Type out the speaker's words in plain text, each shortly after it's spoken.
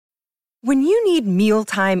When you need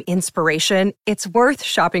mealtime inspiration, it's worth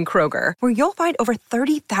shopping Kroger, where you'll find over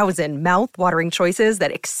 30,000 mouth-watering choices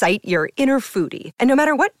that excite your inner foodie. And no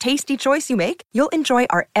matter what tasty choice you make, you'll enjoy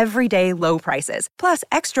our everyday low prices, plus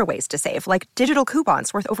extra ways to save, like digital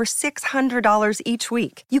coupons worth over $600 each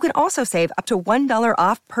week. You can also save up to $1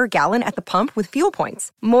 off per gallon at the pump with fuel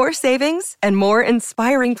points. More savings and more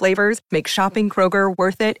inspiring flavors make shopping Kroger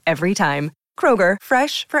worth it every time. Kroger,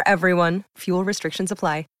 fresh for everyone. Fuel restrictions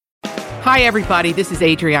apply. Hi, everybody. This is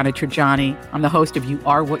Adriana Trajani. I'm the host of You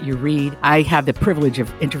Are What You Read. I have the privilege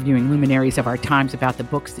of interviewing luminaries of our times about the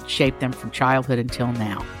books that shaped them from childhood until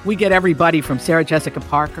now. We get everybody from Sarah Jessica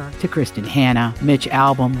Parker to Kristen Hanna, Mitch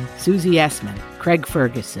Albom, Susie Essman, Craig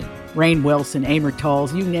Ferguson, Rainn Wilson, Amor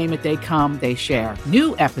Tolls, you name it, they come, they share.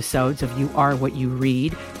 New episodes of You Are What You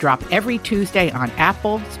Read drop every Tuesday on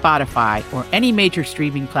Apple, Spotify, or any major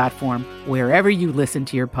streaming platform wherever you listen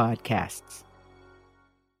to your podcasts.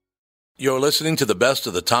 You're listening to the best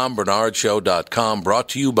of the TomBernardShow.com, brought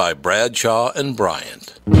to you by Bradshaw and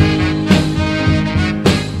Bryant. Who,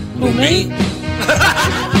 me?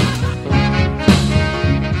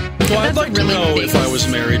 Well, I'd like to know if I was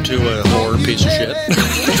married to a whore piece of shit.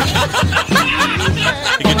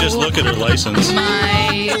 You could just look at her license.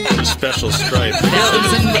 The special stripe. That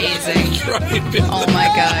was amazing. Oh my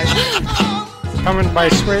gosh. Coming by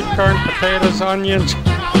sweet corn, potatoes, onions,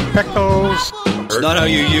 pickles. It's not how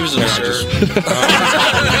you use them, sir.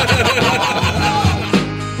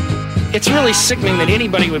 It's really sickening that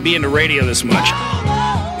anybody would be into radio this much.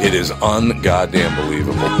 It is un-goddamn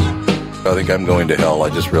believable. I think I'm going to hell. I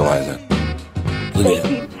just realized it.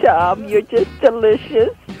 Thank you, Tom. You're just delicious.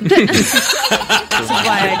 This is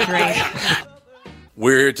why I drink.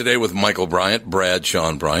 We're here today with Michael Bryant,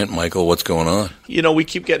 Bradshaw Bryant. Michael, what's going on? You know, we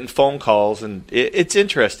keep getting phone calls, and it's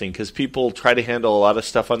interesting because people try to handle a lot of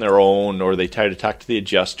stuff on their own, or they try to talk to the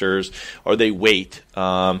adjusters, or they wait,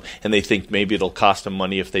 and they think maybe it'll cost them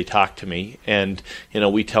money if they talk to me. And, you know,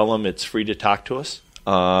 we tell them it's free to talk to us.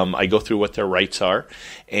 I go through what their rights are,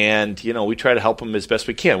 and, you know, we try to help them as best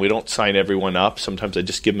we can. We don't sign everyone up. Sometimes I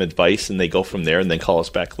just give them advice, and they go from there and then call us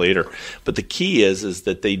back later. But the key is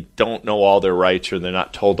that they don't know all their rights, or they're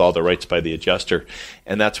not told all their rights by the adjuster.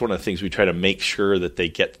 And that's one of the things we try to make sure that they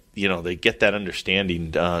get, you know, they get that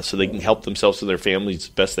understanding so they can help themselves and their families as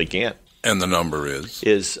best they can. And the number is?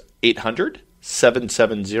 Is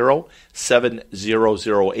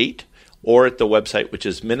 800-770-7008. Or at the website, which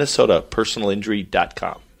is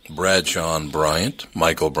minnesotapersonalinjury.com. Bradshaw and Bryant,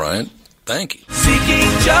 Michael Bryant, thank you. Seeking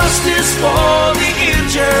justice for the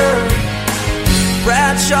injured,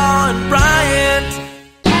 Bradshaw and Bryant.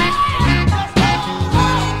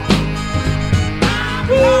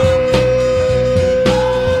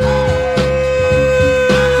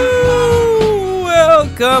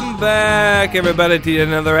 Welcome back, everybody, to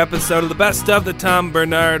another episode of the Best of the Tom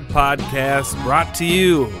Bernard Podcast, brought to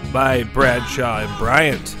you by Bradshaw and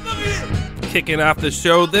Bryant. Kicking off the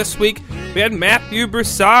show this week, we had Matthew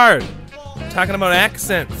Broussard talking about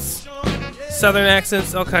accents. Southern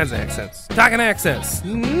accents, all kinds of accents. Talking accents.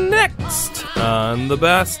 Next on the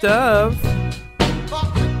Best of.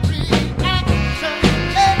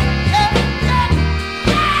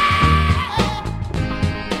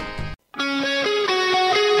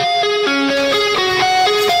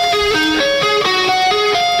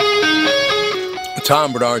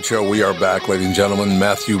 Tom Bernard Show, we are back, ladies and gentlemen.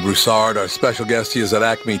 Matthew Broussard, our special guest. He is at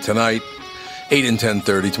Acme tonight, 8 and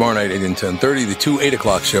 10:30. Tomorrow night, 8 and 10:30. The two 8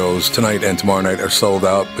 o'clock shows tonight and tomorrow night are sold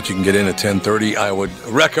out, but you can get in at 10:30. I would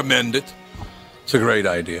recommend it. It's a great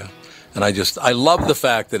idea. And I love the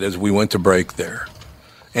fact that as we went to break there,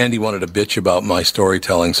 Andy wanted to bitch about my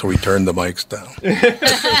storytelling, so we turned the mics down.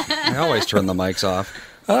 I always turn the mics off.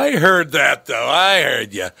 I heard that, though. I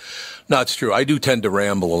heard you. No, it's true. I do tend to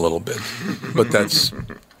ramble a little bit, but that's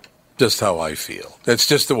just how I feel. That's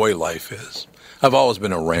just the way life is. I've always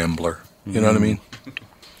been a rambler. You know what I mean?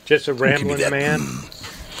 Just a rambling man?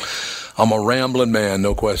 I'm a rambling man,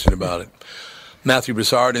 no question about it. Matthew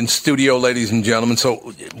Broussard in studio, ladies and gentlemen.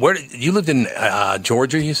 So, where you lived in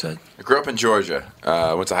Georgia, you said? I grew up in Georgia.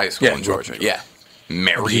 Went to high school in Georgia. Yeah.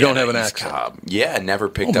 Marietta, you don't have an accent? Cobb. Yeah, never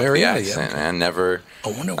picked up the accent, man. Never.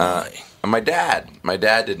 I wonder why. My dad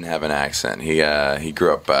didn't have an accent. He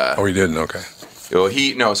grew up. Oh, he didn't. Okay. Well,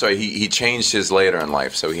 he changed his later in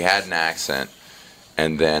life. So he had an accent,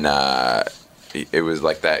 and then it was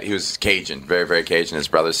like that. He was Cajun, very, very Cajun. His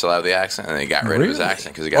brothers still have the accent, and he got rid of his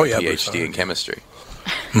accent because he got a PhD in chemistry.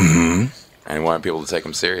 Mm-hmm. And he wanted people to take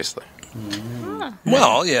him seriously.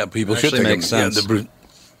 Well, yeah, people should take him. Sense.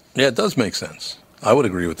 Yeah, it does make sense. I would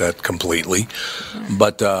agree with that completely.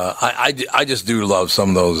 But I just do love some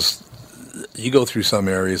of those you go through some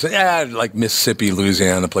areas, like Mississippi,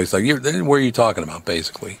 Louisiana, place like where are you talking about,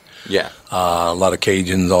 basically? Yeah. A lot of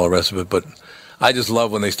Cajuns, all the rest of it. But I just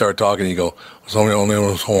love when they start talking and you go,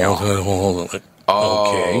 like,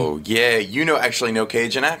 oh, yeah. You actually know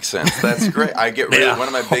Cajun accents. That's great. I get rid of one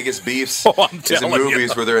of my biggest beefs is in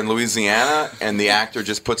movies where they're in Louisiana and the actor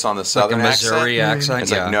just puts on the southern like a Missouri accent.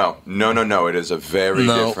 It's like, no. It is a very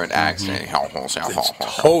different accent.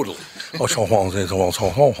 Totally. Well,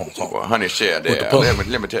 honey, shit.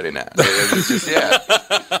 Let me tell you now. It's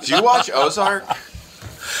just, do you watch Ozark?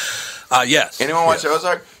 Yes. Anyone watch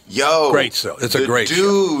Ozark? Yo. Great show. It's a great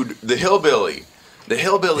show. Dude, the hillbilly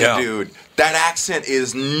dude, that accent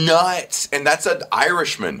is nuts. And that's an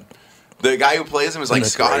Irishman. The guy who plays him is like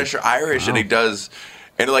Scottish or Irish, and he does,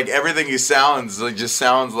 and like everything he sounds like just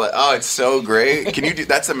sounds like, oh, it's so great. Can you do,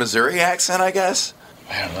 that's a Missouri accent, I guess?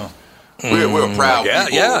 I don't know. We're proud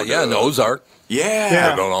people. Yeah, in Ozark.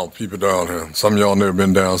 Yeah. Don't all people down here. Some of y'all never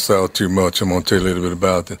been down south too much. I'm going to tell you a little bit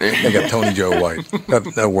about that. They got Tony Joe White.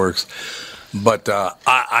 That works. But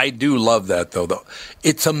I do love that, though.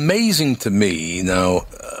 It's amazing to me,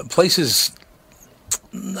 places,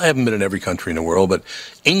 I haven't been in every country in the world, but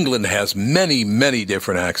England has many, many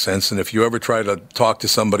different accents. And if you ever try to talk to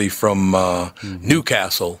somebody from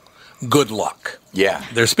Newcastle, good luck. Yeah.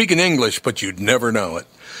 They're speaking English, but you'd never know it.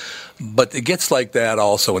 But it gets like that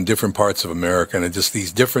also in different parts of America, and just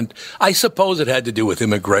these different, I suppose it had to do with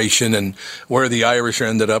immigration and where the Irish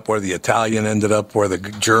ended up, where the Italian ended up, where the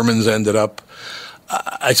Germans ended up.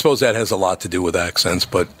 I suppose that has a lot to do with accents,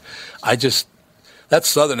 but that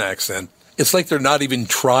Southern accent, it's like they're not even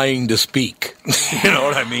trying to speak. You know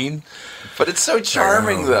what I mean? But it's so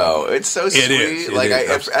charming, though. It's so sweet. It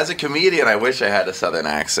is. As a comedian, I wish I had a Southern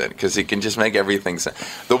accent because he can just make everything.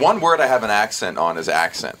 The one word I have an accent on is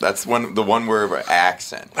accent. That's the one word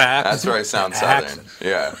accent. That's where I sound Southern.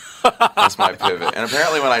 Yeah, that's my pivot. And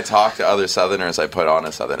apparently, when I talk to other Southerners, I put on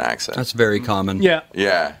a Southern accent. That's very common. Yeah.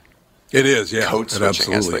 It is. Yeah, code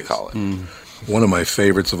switching, as they call it. One of my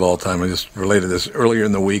favorites of all time. I just related this earlier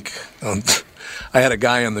in the week. I had a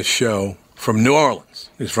guy on the show from New Orleans.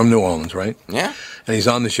 He's from New Orleans, right? Yeah. And he's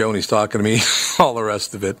on the show, and he's talking to me, all the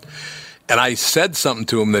rest of it. And I said something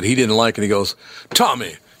to him that he didn't like, and he goes,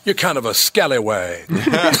 Tommy, you're kind of a scallywag.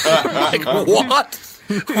 Like, what?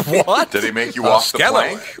 What? Did he make you walk the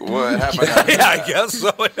plank? What happened? Yeah, I guess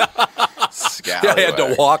so. Yeah, I had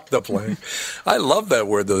to walk the plank. I love that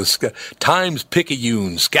word, though. Times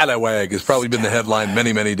Picayune, scallywag has probably been the headline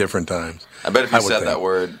many, many different times. I bet if you said that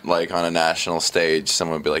word like on a national stage,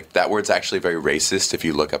 someone would be like, that word's actually very racist if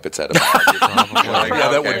you look up its etymology.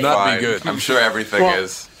 That would not be good. I'm sure everything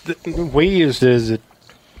is. We used it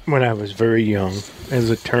when I was very young as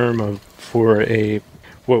a term for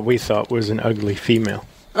what we thought was an ugly female.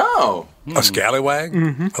 Oh. A scallywag?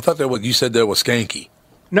 Mm-hmm. I thought you said that was skanky.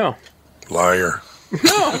 No. Liar.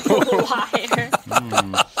 Liar.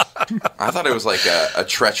 I thought it was like a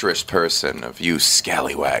treacherous person of you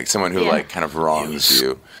scallywag, someone who like kind of wrongs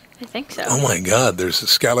you. I think so. Oh my God, there's a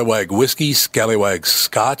scallywag whiskey, scallywag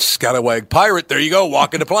scotch, scallywag pirate. There you go,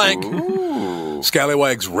 walking the plank. Ooh.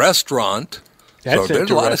 Scallywag's restaurant. That's so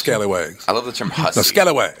there's a lot of scallywags. I love the term hussy. A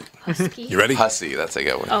scallywag. Husky? You ready? Hussy, that's a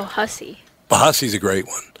good one. Oh, hussy. A hussy's a great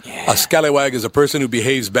one. Yeah. A scallywag is a person who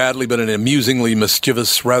behaves badly but in an amusingly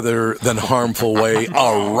mischievous rather than harmful way.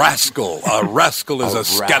 A rascal. A rascal is a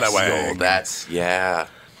scallywag. That's, yeah.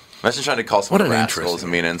 Imagine trying to call someone a rascal as a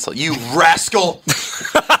mean insult. You rascal!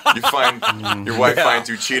 You find your wife finds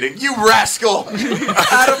you cheating. You rascal!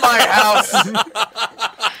 Out of my house!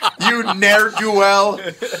 You ne'er-do-well!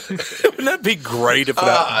 Wouldn't that be great if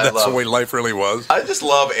that's the way life really was? I just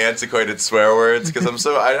love antiquated swear words because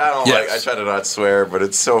I try to not swear, but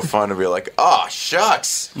it's so fun to be like, oh,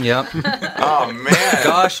 shucks! Yep. Oh, man.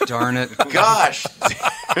 Gosh darn it. Gosh.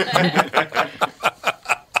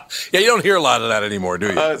 Yeah, you don't hear a lot of that anymore, do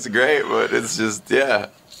you? It's great, but it's just,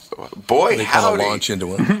 boy, they howdy. Kind of launch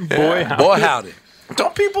into it. Boy, howdy.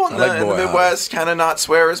 Don't people in the Midwest kind of not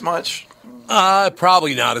swear as much?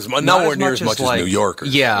 Probably not as much. Nowhere near as much as New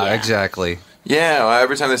Yorkers. Yeah, exactly. Yeah, well,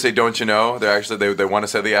 every time they say "don't you know," they're actually they want to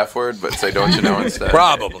say the F word, but say "don't you know" instead.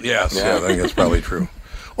 Probably, yes. Yeah, I think that's probably true.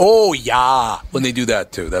 Oh yeah, when they do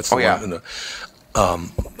that too. That's the one.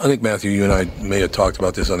 I think, Matthew, you and I may have talked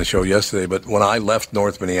about this on the show yesterday, but when I left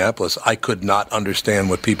North Minneapolis, I could not understand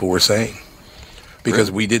what people were saying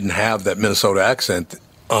because we didn't have that Minnesota accent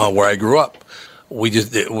where I grew up.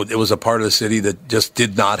 It was a part of the city that just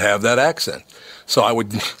did not have that accent. So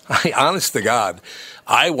honest to God,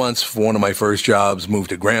 I once, for one of my first jobs, moved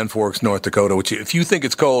to Grand Forks, North Dakota, which if you think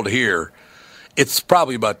it's cold here, it's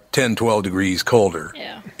probably about 10, 12 degrees colder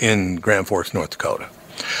in Grand Forks, North Dakota.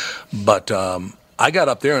 But I got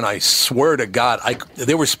up there, and I swear to God,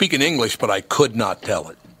 they were speaking English, but I could not tell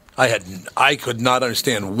it. I could not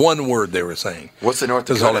understand one word they were saying. What's the North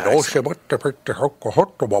Dakota accent? Well,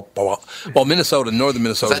 northern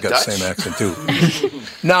Minnesota's got the same accent, too.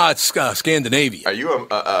 No, it's Scandinavian. Are you a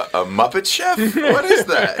Muppet Chef? What is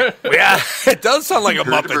that? Yeah, it does sound like a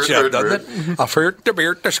Muppet Chef, doesn't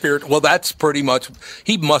it? Well, that's pretty much,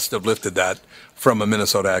 he must have lifted that from a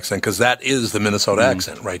Minnesota accent, because that is the Minnesota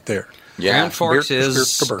accent right there. Yeah, Grand Forks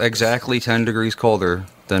is exactly 10 degrees colder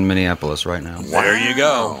than Minneapolis right now. There you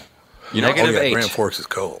go. -8. Grand Forks is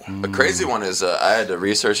cold. The crazy one is I had to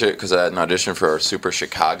research it because I had an audition for a Super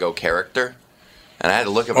Chicago character, and I had to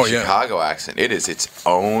look up a Chicago accent. It is its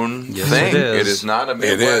own thing. It is not a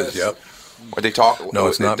Midwest. It is, yep. Where they talk, no,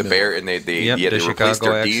 it's not the bear, and they replace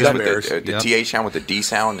their D's with the TH sound with the D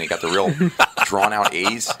sound, and they got the real drawn out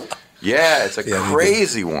A's. Yeah, it's a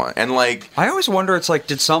crazy one. And I always wonder, it's like,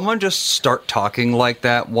 did someone just start talking like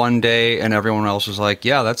that one day and everyone else was like,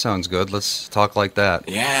 yeah, that sounds good, let's talk like that.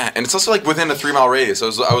 Yeah, and it's also within a 3-mile radius. I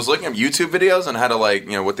was looking at YouTube videos on how to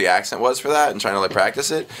what the accent was for that and trying to practice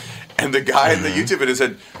it. And the guy in the YouTube video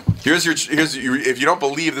said, here's your if you don't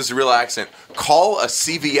believe this is a real accent, call a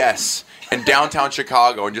CVS in downtown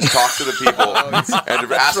Chicago and just talk to the people and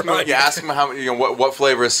ask them how many, what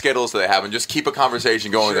flavor of Skittles do they have, and just keep a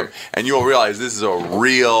conversation going with them, and you will realize this is a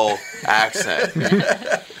real accent.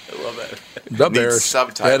 I love that. Needs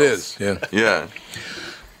subtitles. That is, yeah.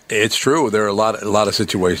 It's true. There are a lot of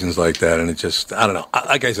situations like that, and it just, I don't know.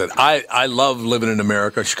 Like I said, I love living in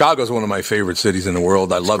America. Chicago is one of my favorite cities in the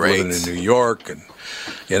world. I love living in New York, and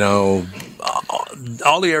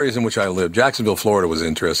all the areas in which I live. Jacksonville, Florida was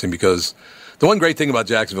interesting because the one great thing about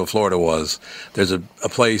Jacksonville, Florida was there's a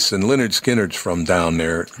place, and Leonard Skinner's from down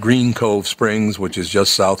there, Green Cove Springs, which is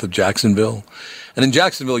just south of Jacksonville. And in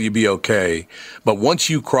Jacksonville, you'd be okay. But once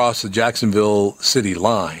you cross the Jacksonville city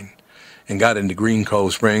line and got into Green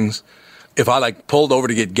Cove Springs, if I pulled over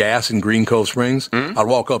to get gas in Green Cove Springs, I'd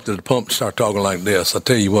walk up to the pump and start talking like this. I'll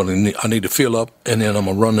tell you what, I need to fill up, and then I'm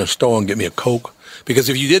going to run to the store and get me a Coke. Because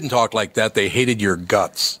if you didn't talk like that, they hated your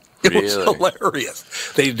guts. It was hilarious.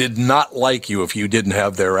 They did not like you if you didn't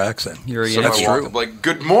have their accent. That's true.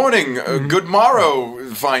 Good morning, good morrow,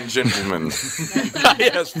 fine gentlemen.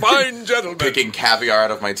 Yes, fine gentlemen. Picking caviar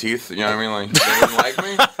out of my teeth. You know what I mean? They wouldn't like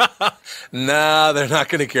me? Nah, they're not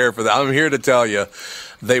going to care for that. I'm here to tell you,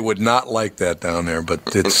 they would not like that down there.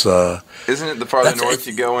 But it's isn't it the farther north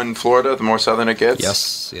you go in Florida, the more southern it gets?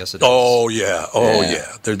 Yes, it is. Oh yeah.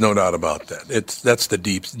 There's no doubt about that. That's the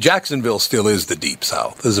deep. Jacksonville still is the deep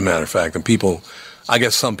South, as a matter of fact, and people, I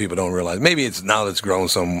guess some people don't realize. Maybe it's now that it's grown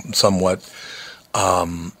somewhat.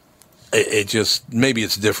 It just, maybe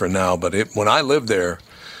it's different now. But when I lived there,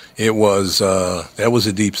 it was that was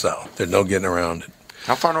the deep South. There's no getting around it.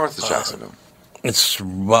 How far north is Jacksonville? It's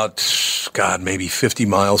about, maybe 50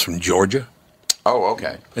 miles from Georgia. Oh,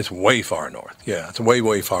 okay. It's way far north. Yeah, it's way,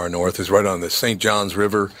 way far north. It's right on the St. Johns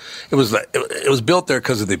River. It was built there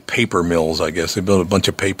because of the paper mills, I guess. They built a bunch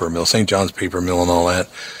of paper mills, St. John's paper mill and all that.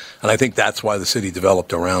 And I think that's why the city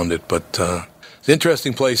developed around it. But it's an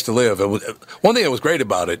interesting place to live. One thing that was great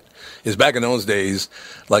about it is back in those days,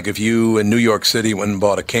 like if you in New York City went and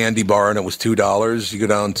bought a candy bar and it was $2, you go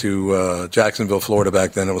down to Jacksonville, Florida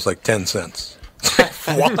back then, it was like 10 cents.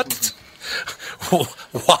 What?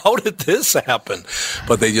 How did this happen?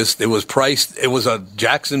 But it was priced, it was a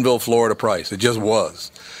Jacksonville, Florida price. It just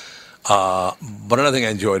was. But another thing I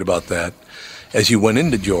enjoyed about that, as you went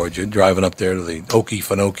into Georgia, driving up there to the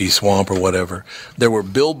Okefenokee Swamp or whatever, there were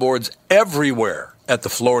billboards everywhere at the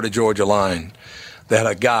Florida-Georgia line that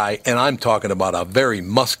a guy, and I'm talking about a very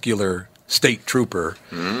muscular state trooper,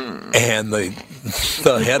 and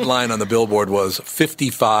the headline on the billboard was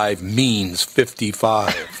 55 means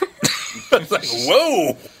 55. I was like,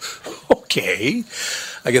 whoa, okay.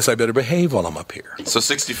 I guess I better behave while I'm up here. So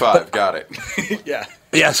 65, got it.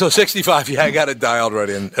 Yeah, so 65, I got it dialed right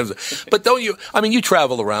in. But don't you, you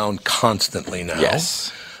travel around constantly now.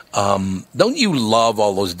 Yes. Don't you love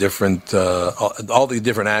all those different, all the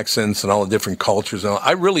different accents and all the different cultures?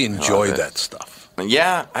 I really enjoy that stuff.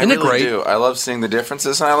 Yeah, I really do. I love seeing the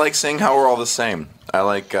differences, and I like seeing how we're all the same. I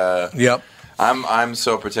like. Yep. I'm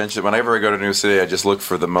so pretentious. Whenever I go to a new city, I just look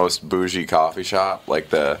for the most bougie coffee shop, like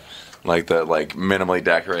minimally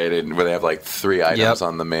decorated, where they have 3 items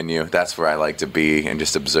on the menu. That's where I like to be and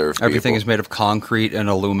just observe people. Everything is made of concrete and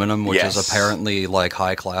aluminum, which is apparently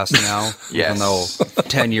high class now. Even though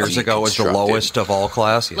 10 years ago it was the lowest of all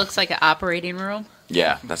class. Looks like an operating room.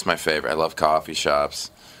 Yeah, that's my favorite. I love coffee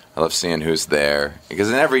shops. I love seeing who's there, because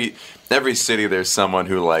in every city there's someone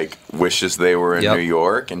who like wishes they were in New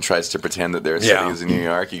York and tries to pretend that their city is in New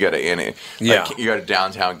York. You go to you go to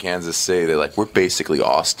downtown Kansas City. They're like, we're basically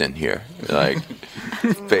Austin here. Like,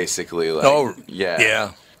 basically, like,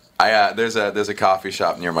 yeah. There's a coffee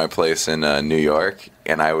shop near my place in New York,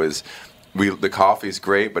 and the coffee's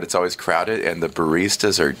great, but it's always crowded, and the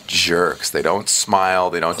baristas are jerks. They don't smile.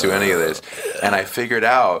 They don't do any of this. And I figured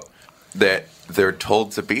out that they're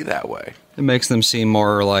told to be that way. It makes them seem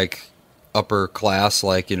more like upper class,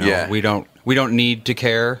 like, we don't need to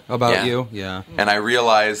care about you. Yeah. And I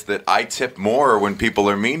realized that I tip more when people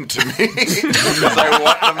are mean to me because I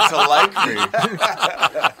want them to like me.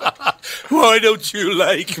 Why don't you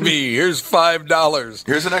like me? Here's $5.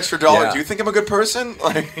 Here's an extra $1. Yeah. Do you think I'm a good person?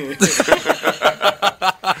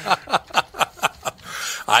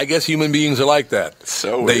 I guess human beings are like that.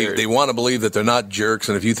 So weird. They want to believe that they're not jerks,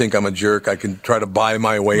 and if you think I'm a jerk, I can try to buy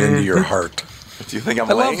my way into your heart. Do you think I'm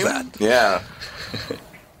lame? I love that. Yeah.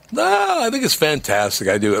 I think it's fantastic.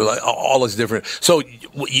 I do. All is different. So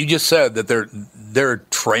you just said that they're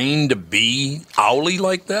trained to be owly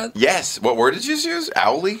like that? Yes. What word did you use?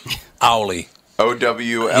 Owly? Owly.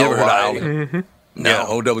 O-W-L-Y. You ever heard of owly? Mm-hmm. No, Yeah.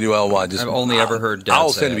 O-W-L-Y. I've only ever heard Dad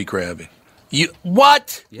owls say tend it. to be crabby.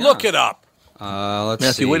 What? Yeah. Look it up. Let's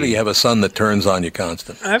Matthew, see. wait till you have a son that turns on you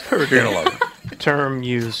constantly. I've heard You're gonna love that term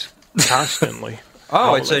used constantly.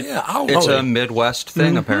 Oh, it's a Midwest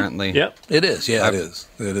thing, apparently. Yep. It is. Yeah, it is.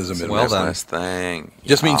 It is a Midwest thing.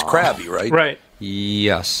 Just means crabby, right? Right.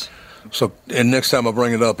 Yes. So, and next time I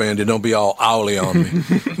bring it up, Andy, don't be all owly on me.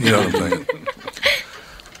 You know what I'm saying?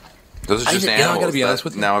 Those are just animals. I gotta be honest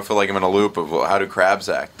with you. Now I feel like I'm in a loop of, well, how do crabs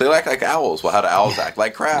act? They act like owls. Well, how do owls act?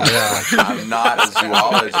 Like crabs. Yeah. I'm not a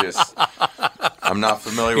zoologist. I'm not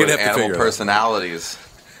familiar with animal personalities.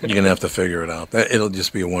 You're going to have to figure it out. It'll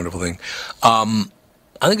just be a wonderful thing.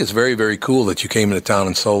 I think it's very, very cool that you came into town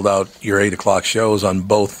and sold out your 8 o'clock shows on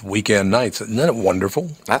both weekend nights. Isn't that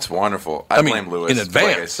wonderful? That's wonderful. I blame Lewis, in advance.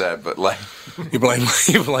 like I said, but like you blame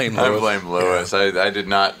Lewis. I blame Lewis. Yeah. I did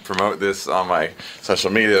not promote this on my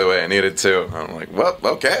social media the way I needed to. I'm like, well,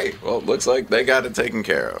 okay. Well, it looks like they got it taken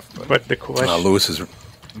care of. But the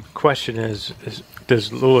question is,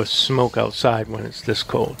 does Lewis smoke outside when it's this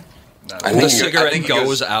cold? The cigarette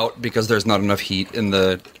goes out because there's not enough heat in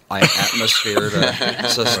the atmosphere to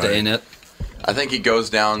sustain it. I think he goes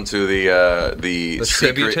down to the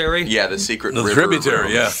tributary. Yeah, the secret the river.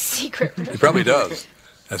 Tributary, yeah. Secret river. He probably does.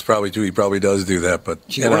 That's probably true. He probably does do that. But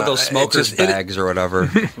one of those smoker's bags or whatever,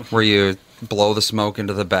 where you blow the smoke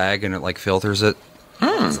into the bag and it like filters it.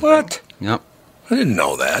 What? Yep. I didn't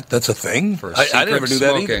know that. That's a thing. I never knew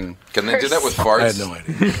that either. Can they do that with farts? I had no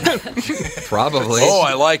idea. Probably. Oh,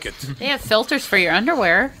 I like it. They have filters for your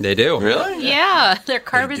underwear. They do. Really? Yeah, they're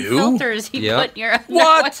carbon filters you put in your underwear.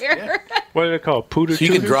 What? What are they called? Pooter So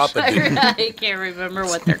you can drop it. I can't remember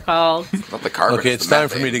what they're called. Not the carbon. Okay, it's time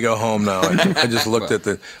for me to go home now. I just looked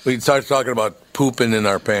at we started talking about pooping in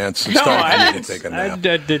our pants. It's time for me to take a nap.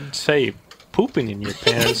 I didn't say pooping in your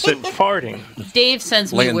pants. I said farting. Dave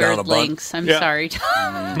sends me Laying down a weird butt. links. I'm sorry.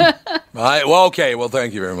 Okay. Well,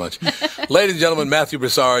 thank you very much. Ladies and gentlemen, Matthew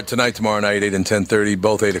Broussard, tonight, tomorrow night, 8 and 10:30.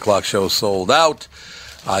 Both 8 o'clock shows sold out.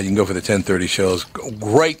 You can go for the 10:30 shows.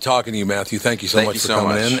 Great talking to you, Matthew. Thank you so much for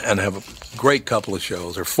coming in, and have a great couple of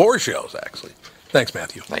shows, or 4 shows, actually. Thanks,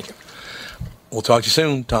 Matthew. Thank you. We'll talk to you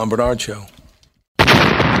soon. Tom Bernard Show.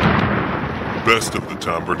 Best of the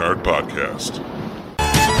Tom Bernard Podcast.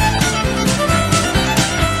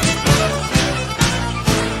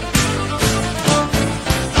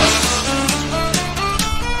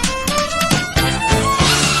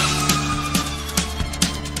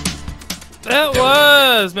 That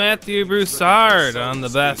was Matthew Broussard on the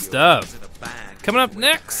best of. Coming up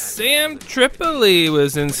next, Sam Tripoli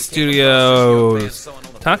was in studios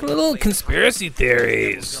talking a little conspiracy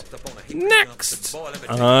theories. Next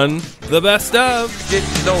on the best of.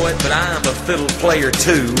 Didn't know it, but I'm a fiddle player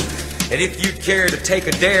too. And if you'd care to take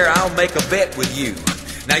a dare, I'll make a bet with you.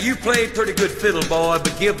 Now you played pretty good fiddle, boy,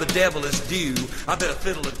 but give the devil his due. I bet a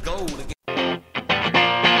fiddle is gold again.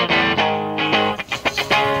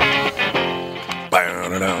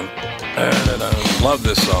 Love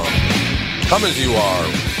this song. Come as you are,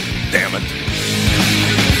 damn it.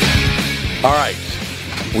 All right,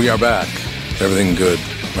 we are back. Everything good,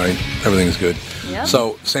 right? Everything's good. Yep.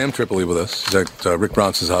 So, Sam Tripoli with us. He's at Rick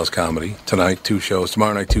Bronson's House Comedy. Tonight, 2 shows.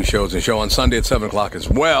 Tomorrow night, 2 shows. And a show on Sunday at 7 o'clock as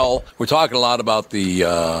well. We're talking a lot about the...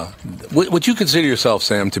 would you consider yourself,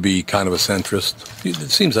 Sam, to be kind of a centrist?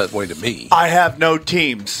 It seems that way to me. I have no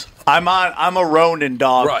teams. I'm a Ronin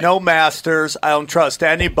dog. Right. No masters. I don't trust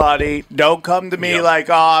anybody. Don't come to me like,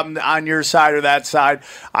 oh, I'm on your side or that side.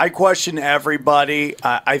 I question everybody.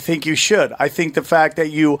 I think you should. I think the fact that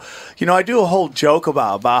you know, I do a whole joke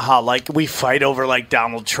about how like we fight over like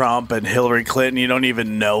Donald Trump and Hillary Clinton. You don't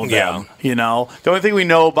even know them. Yeah. You know, the only thing we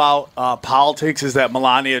know about politics is that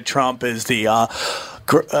Melania Trump is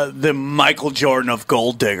the Michael Jordan of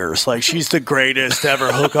gold diggers. Like, she's the greatest to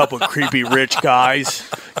ever hook up with creepy rich guys.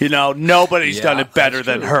 You know, nobody's done it better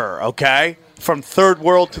than her, okay? From third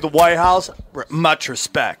world to the White House, much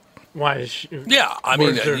respect. Why is she? Yeah, I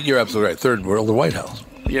mean, you're absolutely right. Third world, the White House.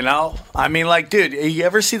 You know? I mean, like, dude, you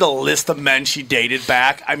ever see the list of men she dated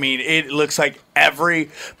back? I mean, it looks like every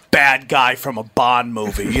bad guy from a Bond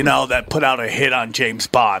movie, you know, that put out a hit on James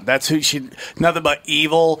Bond. That's who nothing but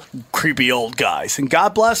evil, creepy old guys. And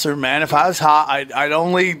God bless her, man. If I was hot, I'd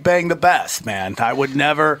only bang the best, man. I would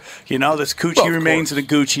never, you know, this coochie remains in a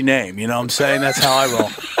Gucci name. You know what I'm saying? That's how I roll.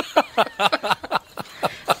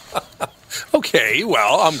 Okay,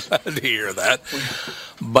 well, I'm glad to hear that.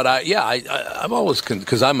 But I'm always,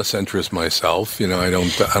 because I'm a centrist myself, you know, I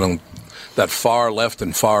don't, that far left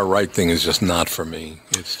and far right thing is just not for me.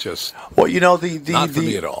 It's just well, you know, not for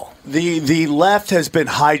me at all. The left has been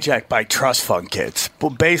hijacked by trust fund kids. But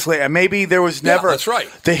basically, and maybe there was never. That's right.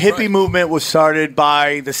 The hippie movement was started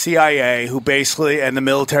by the CIA, who basically, and the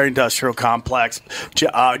military-industrial complex.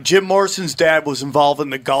 Jim Morrison's dad was involved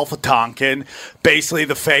in the Gulf of Tonkin, basically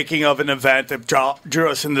the faking of an event that drew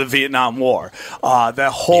us into the Vietnam War.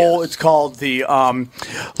 It's called the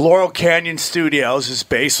Laurel Canyon Studios. Is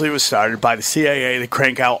basically was started by the CIA to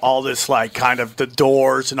crank out all this like kind of the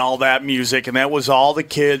Doors and all that music, and that was all the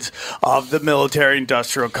kids of the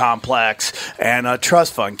military-industrial complex and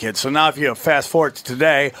trust fund kids. So now if you fast forward to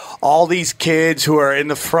today, all these kids who are in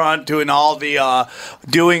the front doing all the are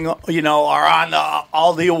on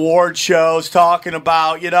all the award shows talking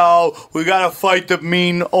about, you know, we got to fight the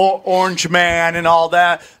mean orange man and all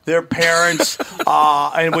that. Their parents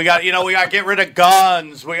and we got to get rid of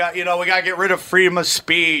guns. We got to get rid of freedom of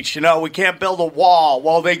speech. You know, we can't build a wall.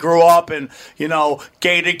 Well, they grew up in, you know,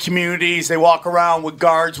 gated communities. They walk around with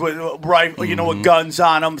guards with with guns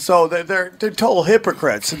on them. So they're total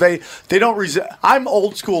hypocrites. They don't I'm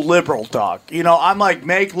old school liberal, dog. You know, I'm like,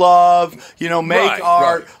 make love, you know, make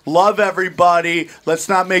art, love everybody. Let's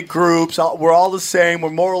not make groups. We're all the same. We're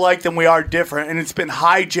more alike than we are different. And it's been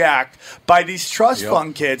hijacked by these trust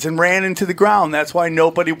fund kids and ran into the ground. That's why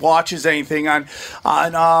nobody watches anything on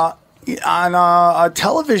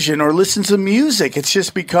television or listens to music. It's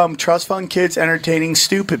just become trust fund kids entertaining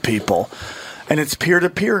stupid people. And it's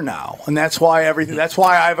peer-to-peer now. And that's why I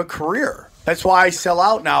have a career. That's why I sell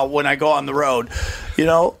out now when I go on the road. You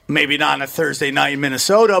know, maybe not on a Thursday night in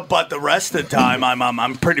Minnesota, but the rest of the time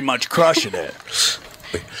I'm pretty much crushing it.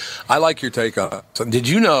 I like your take on it. So did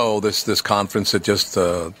you know this conference that just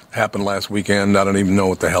happened last weekend? I don't even know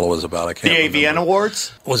what the hell it was about. I can't remember. AVN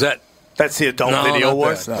Awards? Was that? That's the Adult Video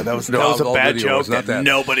Awards? No, that was a bad joke that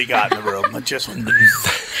nobody got in the room.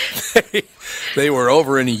 They were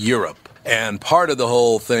over in Europe. And part of the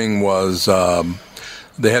whole thing was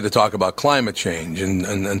they had to talk about climate change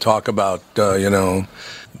and talk about, getting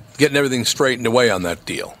everything straightened away on that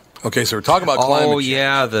deal. Okay, so we're talking about climate change. Oh,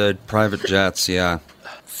 yeah, the private jets, yeah.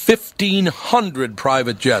 1,500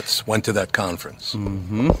 private jets went to that conference.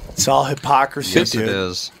 Mm-hmm. It's all hypocrisy, yes, dude. It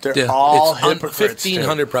is. They're all hypocrites.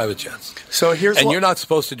 1,500 private jets. So you're not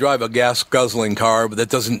supposed to drive a gas-guzzling car that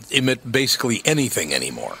doesn't emit basically anything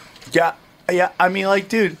anymore. Yeah. I mean, like,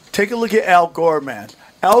 dude, take a look at Al Gore, man.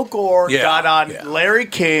 Al Gore got on Larry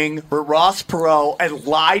King with Ross Perot and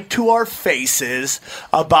lied to our faces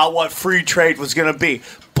about what free trade was going to be.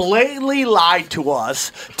 Blatantly lied to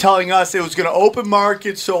us, telling us it was going to open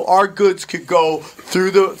markets so our goods could go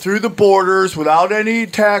through the borders without any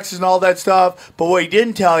taxes and all that stuff. But what he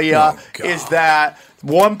didn't tell you is that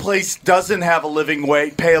one place doesn't have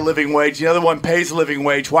pay a living wage. The other one pays a living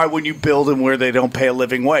wage. Why wouldn't you build them where they don't pay a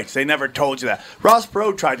living wage? They never told you that. Ross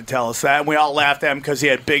Perot tried to tell us that, and we all laughed at him because he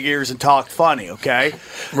had big ears and talked funny, okay?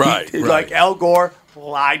 Right. Like Al Gore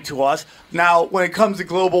lied to us. Now, when it comes to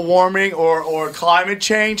global warming or climate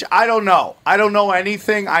change, I don't know. I don't know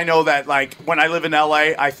anything. I know that, like, when I live in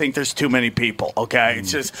L.A., I think there's too many people, okay?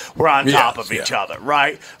 It's just we're on top of each other,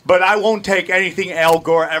 right? But I won't take anything Al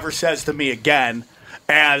Gore ever says to me again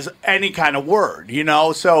as any kind of word, you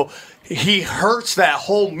know? So he hurts that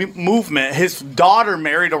whole movement. His daughter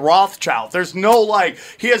married a Rothschild. There's no,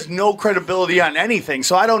 he has no credibility on anything.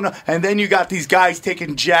 So I don't know. And then you got these guys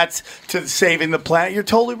taking jets to saving the planet. You're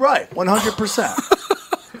totally right.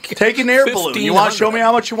 100%. Take an air balloon. You want to show me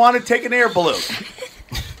how much you want to take an air balloon?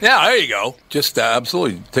 Yeah, there you go. Just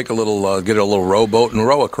absolutely take a little, get a little rowboat and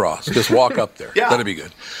row across. Just walk up there. Yeah. That'd be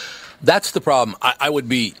good. That's the problem. I would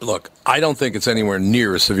be, look, I don't think it's anywhere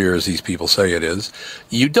near as severe as these people say it is.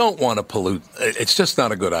 You don't want to pollute. It's just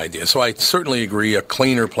not a good idea. So I certainly agree a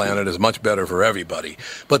cleaner planet is much better for everybody.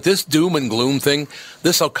 But this doom and gloom thing,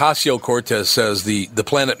 this Ocasio-Cortez says the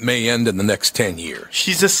planet may end in the next 10 years.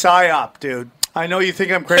 She's a psyop, dude. I know you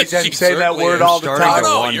think I'm crazy. I'm saying that word all the time.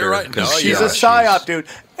 No, you're right. No, she's a psyop, dude.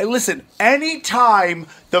 And listen, anytime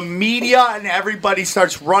the media and everybody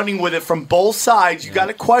starts running with it from both sides, you got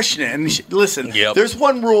to question it. And listen, there's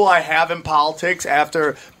one rule I have in politics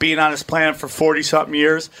after being on this planet for 40-something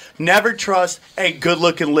years. Never trust a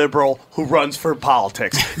good-looking liberal who runs for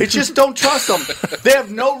politics. It's just don't trust them. They have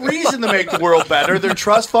no reason to make the world better. They're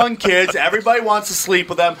trust fund kids. Everybody wants to sleep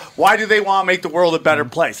with them. Why do they want to make the world a better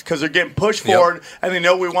place? Because they're getting pushed forward, and they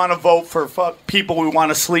know we want to vote for people we want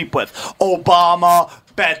to sleep with. Obama,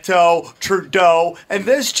 Beto, Trudeau, and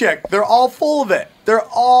this chick, they're all full of it. They're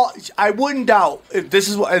all, I wouldn't doubt, this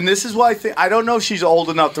is why I think, I don't know if she's old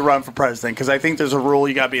enough to run for president, because I think there's a rule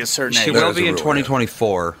you got to be a certain age. She will be in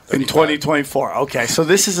 2024. In 2024. Okay, so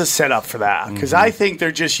this is a setup for that, because I think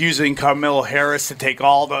they're just using Kamala Harris to take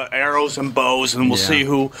all the arrows and bows, and we'll see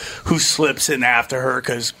who slips in after her,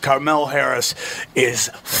 because Kamala Harris is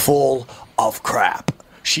full of crap.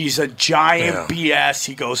 She's a giant BS.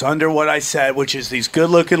 He goes under what I said, which is these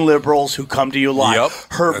good-looking liberals who come to you live.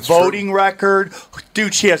 Her voting record,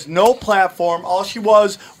 dude, she has no platform. All she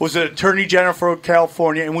was an attorney general for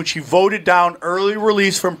California, and when she voted down early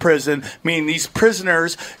release from prison, meaning these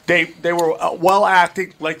prisoners, they were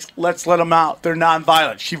well-acting, like, let's let them out. They're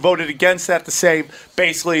nonviolent. She voted against that to save,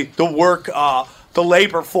 basically, the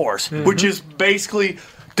labor force, which is basically...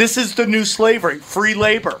 This is the new slavery, free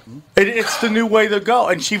labor. It's the new way to go,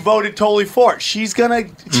 and she voted totally for it. She's gonna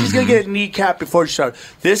get kneecapped before she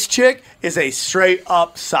starts. This chick is a straight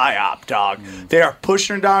up psyop, dog. They are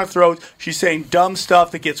pushing her down her throat. She's saying dumb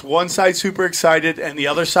stuff that gets one side super excited and the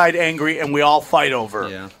other side angry, and we all fight over.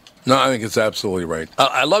 Yeah. No, I think it's absolutely right.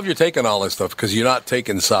 I love you taking all this stuff because you're not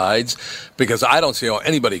taking sides, because I don't see how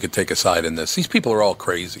anybody could take a side in this. These people are all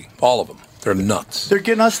crazy, all of them. They're nuts. They're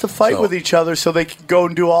getting us to fight with each other so they can go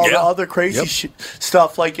and do all the other crazy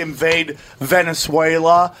stuff, like invade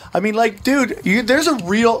Venezuela. I mean, like, dude,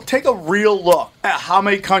 take a real look at how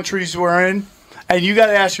many countries we're in, and you got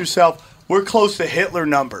to ask yourself, we're close to Hitler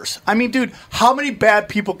numbers. I mean, dude, how many bad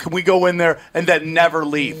people can we go in there and then never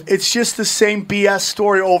leave? It's just the same BS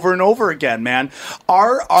story over and over again, man.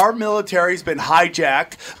 Our military's been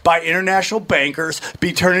hijacked by international bankers,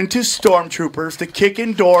 be turned into stormtroopers to kick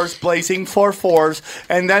in doors, blazing 4-4s,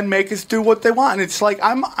 and then make us do what they want. And it's like,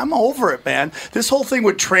 I'm over it, man. This whole thing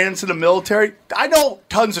with trans in the military, I know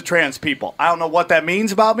tons of trans people. I don't know what that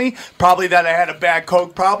means about me. Probably that I had a bad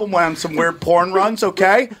coke problem when I'm some weird porn runs,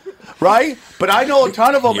 okay? Right? But I know a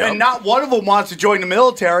ton of them, and not one of them wants to join the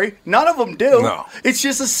military. None of them do. No. It's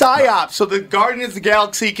just a psyop. So the Guardians of the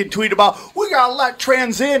Galaxy can tweet about, we got to let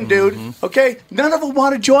trans in, dude. Okay? None of them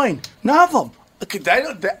want to join. None of them. Okay,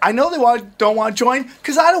 I know they don't want to join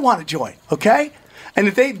because I don't want to join. Okay? And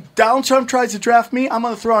if Donald Trump tries to draft me, I'm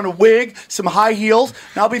going to throw on a wig, some high heels,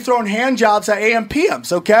 and I'll be throwing hand jobs at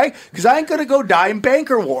AMPMs, okay? Because I ain't going to go die in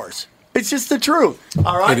banker wars. It's just the truth.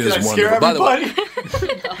 All right, did I scare everybody?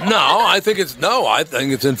 No, I think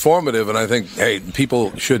it's informative, and I think, hey,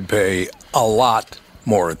 people should pay a lot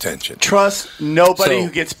more attention. Trust nobody who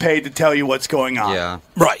gets paid to tell you what's going on. Yeah.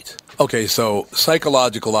 Right. Okay, so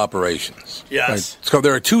psychological operations. Yes. Right? So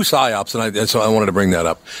there are two PSYOPs, and so I wanted to bring that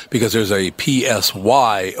up, because there's a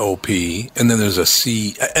PSYOP, and then there's a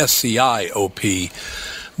SCIOP.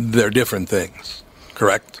 They're different things.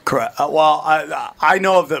 Correct? Correct. Well, I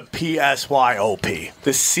know of the PSYOP.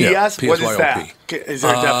 The CS, what is that? Is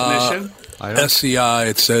there a definition? SCI,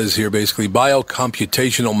 it says here basically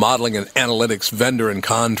Biocomputational Modeling and Analytics Vendor and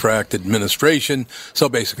Contract Administration. So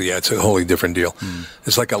basically, it's a wholly different deal.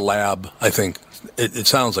 It's like a lab, I think. It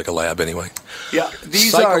sounds like a lab anyway. Yeah. These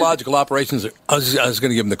Psychological operations, I was going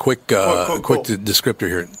to give them the quick descriptor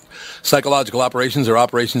here. Psychological operations are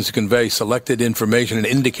operations to convey selected information and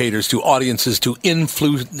indicators to audiences to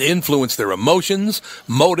influence their emotions,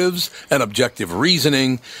 motives, and objective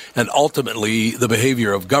reasoning, and ultimately the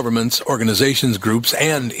behavior of governments, organizations, groups,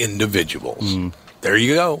 and individuals. There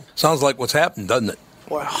you go. Sounds like what's happened, doesn't it?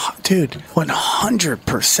 Well, dude,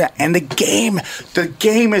 100%. And the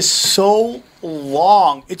game is so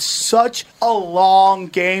long. It's such a long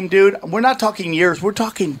game, dude. We're not talking years. We're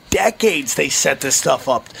talking decades they set this stuff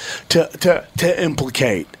up to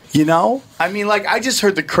implicate. You know? I mean, like, I just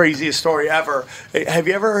heard the craziest story ever. Have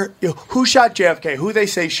you ever heard, who shot JFK? Who they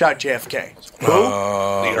say shot JFK?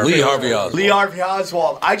 Who? Lee Harvey Oswald. Lee Harvey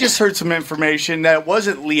Oswald. I just heard some information that it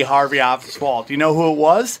wasn't Lee Harvey Oswald. You know who it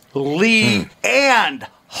was? Lee and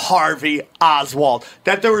Harvey Oswald.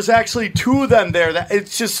 That there was actually two of them there. That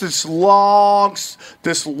it's just this long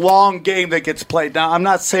game that gets played. Now, I'm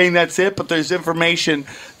not saying that's it, but there's information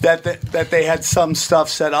that they had some stuff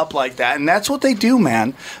set up like that, and that's what they do,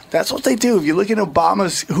 man. That's what they do. If you look at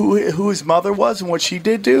Obama's who his mother was and what she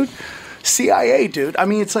did, dude. CIA, dude. I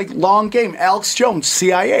mean, it's like long game. Alex Jones,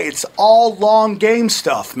 CIA. It's all long game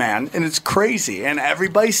stuff, man. And it's crazy. And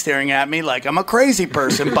everybody's staring at me like I'm a crazy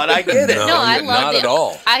person, but I get it. No, I love not it. At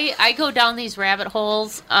all. I go down these rabbit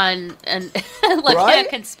holes on like Right?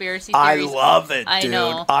 Conspiracy I theories. love it, I dude.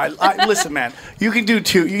 know. I listen, man. You can do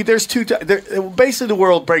two. There's two. Basically, the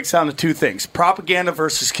world breaks down to two things: propaganda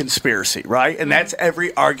versus conspiracy, right? And that's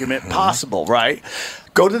every argument possible, right?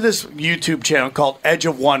 Go to this YouTube channel called Edge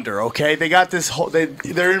of Wonder, okay? They got this whole... They're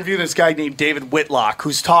interviewing this guy named David Whitlock,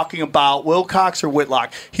 who's talking about... Wilcox or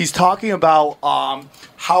Whitlock. He's talking about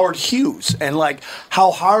Howard Hughes and, like,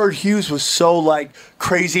 how Howard Hughes was so, like,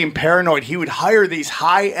 crazy and paranoid. He would hire these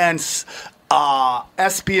high-end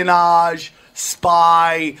espionage,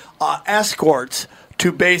 spy escorts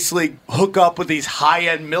to basically hook up with these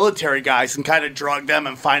high-end military guys and kind of drug them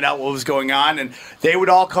and find out what was going on. And they would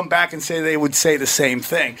all come back and say they would say the same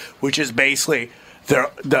thing, which is basically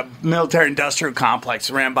the military-industrial complex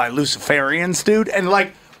ran by Luciferians, dude. And,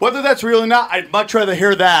 like, whether that's real or not, I'd much rather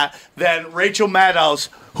hear that than Rachel Maddow,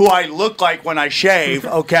 who I look like when I shave,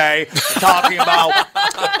 okay, talking about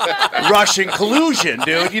Russian collusion,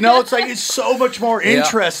 dude. You know, it's like it's so much more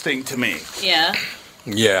interesting to me. Yeah.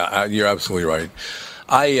 Yeah, you're absolutely right.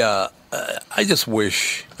 I just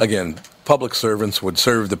wish, again, public servants would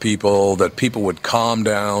serve the people, that people would calm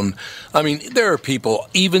down. I mean, there are people,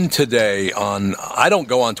 even today, I don't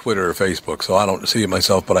go on Twitter or Facebook, so I don't see it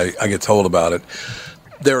myself, but I get told about it.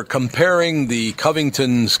 They're comparing the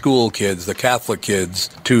Covington school kids, the Catholic kids,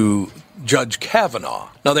 to Judge Kavanaugh.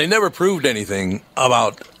 Now, they never proved anything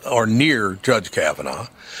about or near Judge Kavanaugh.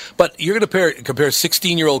 But you're going to compare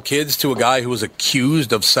 16-year-old kids to a guy who was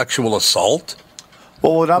accused of sexual assault?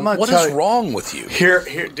 Well, what I'm going to tell you... What is wrong with you?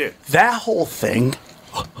 Here, dude. That whole thing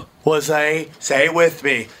was say it with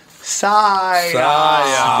me, psyop.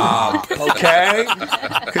 Okay?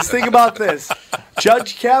 Because think about this.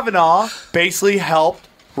 Judge Kavanaugh basically helped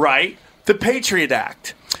write the Patriot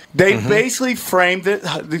Act. They basically framed it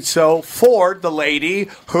so Ford, the lady,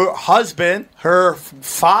 her husband, her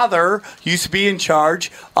father used to be in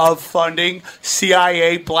charge of funding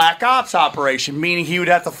CIA Black Ops operation, meaning he would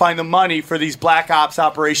have to find the money for these Black Ops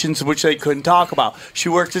operations, which they couldn't talk about. She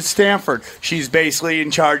worked at Stanford. She's basically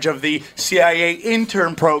in charge of the CIA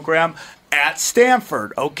intern program at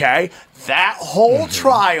Stanford, okay? That whole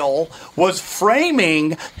trial was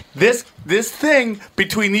framing this thing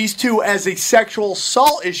between these two as a sexual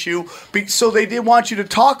assault issue, so they didn't want you to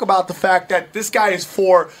talk about the fact that this guy is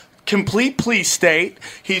for complete police state.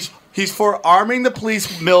 He's for arming the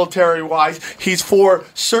police military-wise. He's for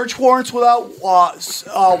search warrants without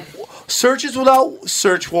searches without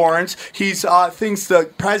search warrants. He's thinks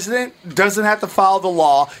the president doesn't have to follow the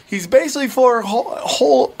law. He's basically for a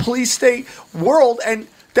whole police state world, and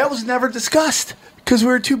that was never discussed because we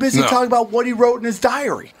were too busy talking about what he wrote in his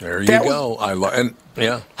diary. There you go. When he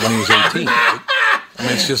was 18. I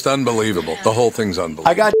mean, it's just unbelievable. The whole thing's unbelievable.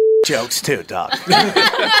 I got jokes too, Doc.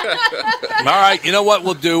 All right, you know what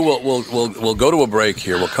we'll do? We'll go to a break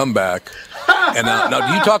here. We'll come back. And now,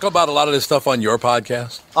 do you talk about a lot of this stuff on your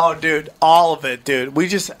podcast? Oh, dude, all of it, dude. We've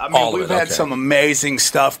had some amazing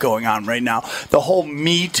stuff going on right now. The whole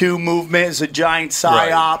Me Too movement is a giant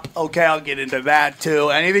psyop. Right. Okay, I'll get into that too.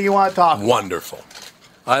 Anything you want to talk about? Wonderful.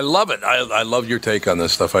 I love it. I love your take on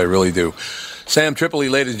this stuff. I really do. Sam Tripoli,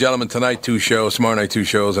 ladies and gentlemen, tonight 2 shows, tomorrow night 2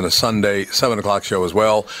 shows, and a Sunday 7 o'clock show as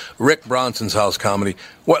well. Rick Bronson's House Comedy.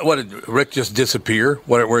 What did Rick just disappear?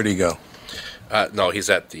 Where did he go? No, he's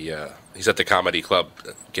at the comedy club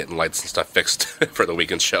getting lights and stuff fixed for the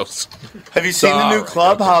weekend shows. Have you seen the new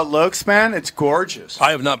club? Okay. How it looks, man? It's gorgeous.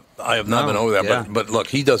 I have not been over there, yeah. but look,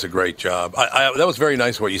 he does a great job. That was very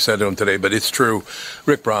nice what you said to him today, but it's true.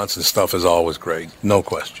 Rick Bronson's stuff is always great, no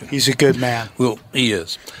question. He's a good man. Well, he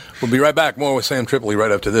is. We'll be right back. More with Sam Tripoli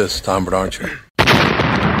right after this. Tom Bernard Show.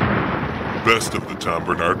 Best of the Tom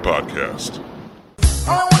Bernard Podcast.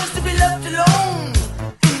 All I want is to be left alone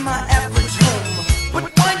in my average home. But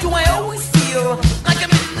why do I always feel like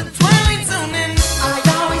I'm in the twilight zone? And I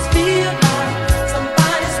always feel like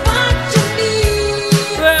somebody's watching me.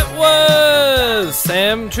 That was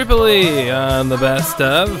Sam Tripoli on the best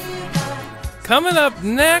of. Coming up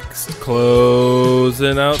next,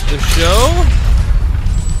 closing out the show,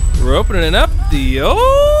 we're opening up the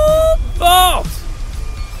old vault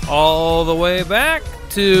all the way back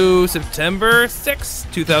to September 6,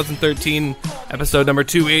 2013, episode number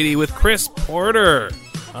 280 with Chris Porter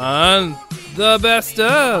on the best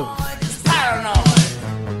of. Paranoid.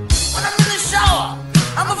 When I'm in the shower,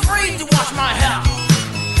 I'm afraid to wash my hair.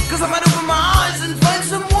 Cause I might open my eyes and find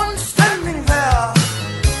someone standing there.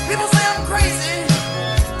 People say I'm crazy,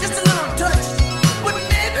 just a little touch. But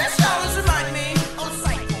maybe showers remind me of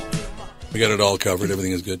psycho. We got it all covered.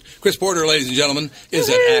 Everything is good. Chris Porter, ladies and gentlemen, is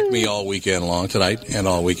at Acme all weekend long tonight and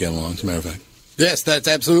all weekend long, as a matter of fact. Yes, that's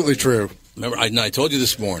absolutely true. Remember, I told you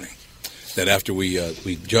this morning that after we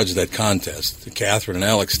judged that contest, Catherine and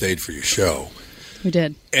Alex stayed for your show. We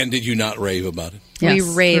did. And did you not rave about it? Yes, we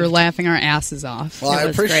raved. We were laughing our asses off. Well, I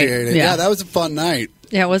appreciate it. Yeah, that was a fun night.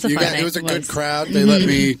 Yeah, it was a fun night. It was a good crowd. They let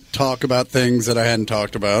me talk about things that I hadn't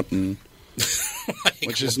talked about, and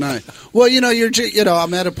which is nice. Well,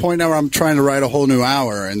 I'm at a point now where I'm trying to write a whole new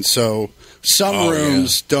hour, and so some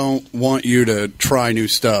rooms don't want you to try new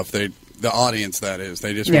stuff. The audience, that is,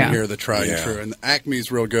 they just want to hear the tried and true. And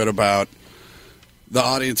Acme's real good about. The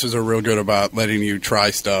audiences are real good about letting you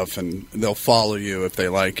try stuff, and they'll follow you if they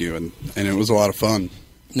like you, and it was a lot of fun.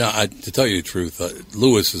 No, to tell you the truth,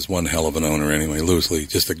 Lewis is one hell of an owner anyway. Lewis Lee,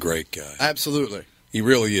 just a great guy. Absolutely. He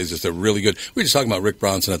really is just a really good... We were just talking about Rick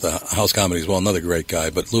Bronson at the House Comedy as well, another great guy.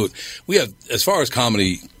 But Lewis, we have, as far as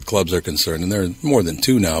comedy clubs are concerned, and there are more than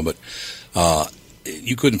two now, but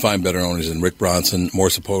you couldn't find better owners than Rick Bronson, more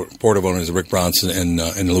supportive owners than Rick Bronson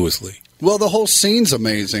and Lewis Lee. Well, the whole scene's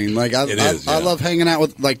amazing. Like I love hanging out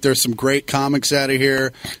with. Like, there's some great comics out of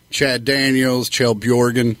here: Chad Daniels, Kjell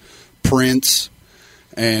Bjorgen, Prince,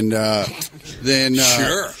 and then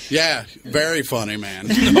yeah, very funny, man.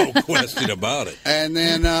 No question about it. And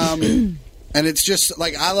then and it's just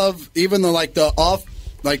like I love even the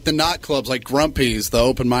not clubs like Grumpy's, the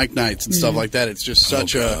open mic nights and stuff like that. It's just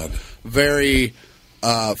such a very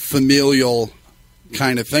familial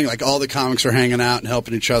kind of thing. Like all the comics are hanging out and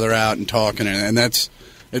helping each other out and talking, and it's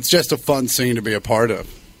just a fun scene to be a part of.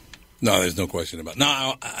 No, there's no question about it.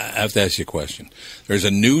 Now, I have to ask you a question. There's a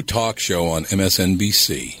new talk show on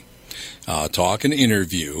MSNBC, Talk and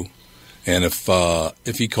Interview, and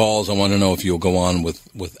if he calls, I want to know if you'll go on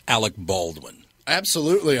with Alec Baldwin.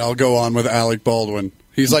 Absolutely, I'll go on with Alec Baldwin.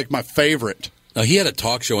 He's like my favorite. Now, he had a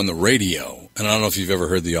talk show on the radio, and I don't know if you've ever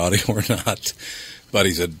heard the audio or not, but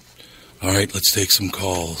he said, all right, let's take some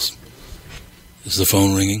calls. Is the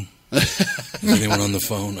phone ringing? Is anyone on the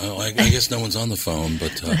phone? Oh, I guess no one's on the phone,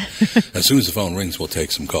 but as soon as the phone rings, we'll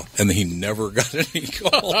take some calls. And he never got any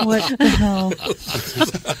calls. What the hell?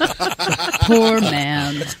 Poor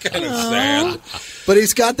man. That's kind of sad. But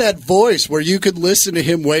he's got that voice where you could listen to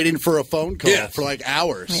him waiting for a phone call for like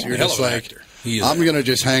hours. Yeah. You're just like, I'm going to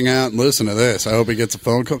just hang out and listen to this. I hope he gets a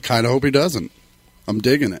phone call. Kind of hope he doesn't. I'm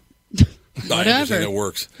digging it. I understand it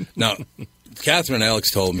works. Now, Catherine and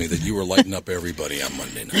Alex told me that you were lighting up everybody on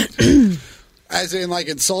Monday night. As in, like,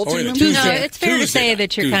 insulting them? No, it's fair to say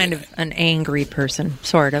that you're kind of an angry person,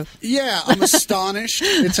 sort of. Yeah, I'm astonished.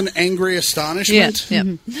 It's an angry astonishment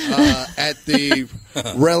at the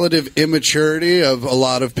relative immaturity of a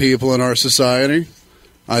lot of people in our society,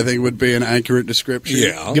 I think would be an accurate description.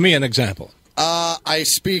 Yeah. Give me an example. I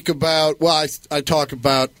speak about, I talk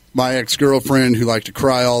about my ex-girlfriend who liked to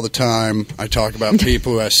cry all the time. I talk about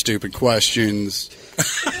people who ask stupid questions.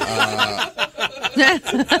 I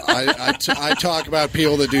talk about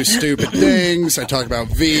people that do stupid things. I talk about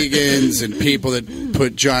vegans and people that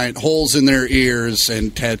put giant holes in their ears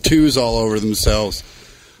and tattoos all over themselves.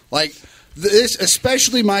 Like this,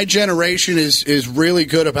 especially my generation is really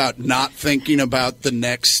good about not thinking about the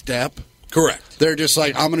next step. Correct. They're just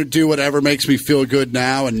like, I'm going to do whatever makes me feel good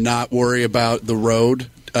now and not worry about the road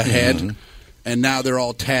ahead. Mm-hmm. And now they're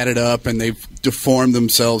all tatted up and they've deformed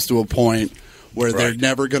themselves to a point where they're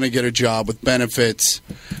never going to get a job with benefits.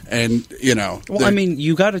 And, you know. Well, I mean,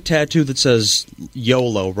 you got a tattoo that says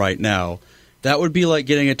YOLO right now. That would be like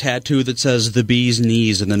getting a tattoo that says the bee's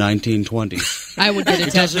knees in the 1920s. I would get a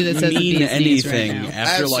tattoo that says the bee's knees anything right now.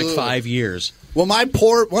 After like 5 years. Well,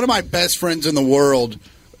 one of my best friends in the world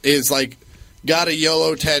is like got a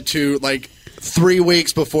YOLO tattoo like 3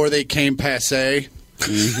 weeks before they came passe.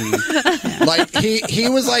 Mm-hmm. Like he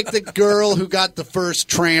was like the girl who got the first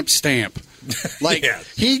tramp stamp. Like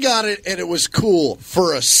he got it and it was cool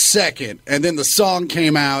for a second, and then the song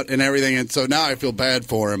came out and everything, and so now I feel bad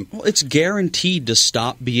for him. Well, it's guaranteed to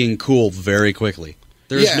stop being cool very quickly.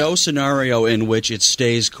 There's no scenario in which it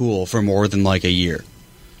stays cool for more than like a year.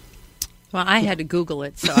 Well, I had to Google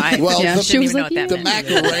it, so I Well, didn't she even know what that the meant.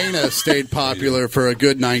 Macarena stayed popular for a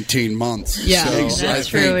good 19 months. Yeah, so that's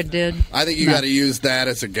true. It did. I think you got to use that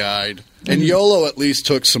as a guide. And YOLO at least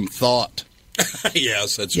took some thought.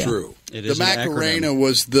 Yes, that's true. The Macarena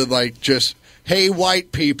was just, hey,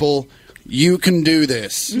 white people, you can do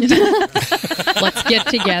this. Let's get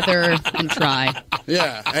together and try.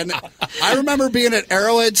 Yeah, and I remember being at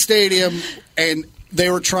Arrowhead Stadium, and they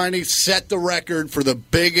were trying to set the record for the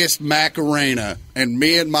biggest Macarena, and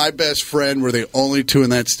me and my best friend were the only two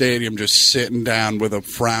in that stadium just sitting down with a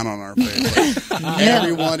frown on our face. Like,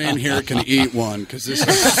 everyone in here can eat one because this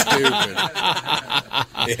is stupid.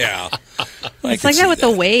 Yeah. It's like that with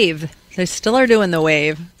the Wave. They still are doing the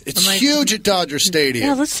Wave. It's huge at Dodger Stadium.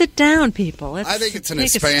 Yeah, let's sit down, people. I think it's an take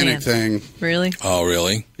a Hispanic stand. thing. Really? Oh,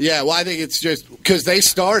 really? Yeah, well, I think it's just because they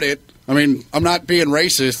start it. I mean, I'm not being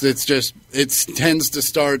racist. It's just it tends to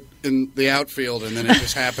start in the outfield, and then it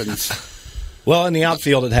just happens. Well, in the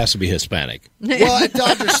outfield, it has to be Hispanic. Well, at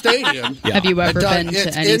Dodger Stadium. Yeah. Have you ever been to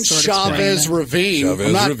it's any in sort of Chavez spring? Ravine.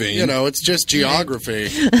 Chavez Ravine. You know, it's just geography.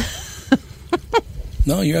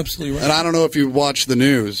 No, you're absolutely right. And I don't know if you watch the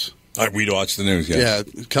news. We'd watch the news, yes.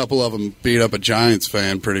 Yeah, a couple of them beat up a Giants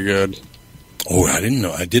fan pretty good. Oh, I didn't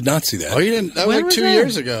know. I did not see that. Oh, you didn't? That was like 2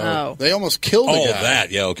 years ago. Oh. They almost killed a guy.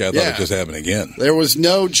 That. Yeah, okay. I thought it just happened again. There was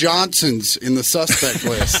no Johnsons in the suspect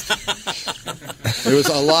list. There was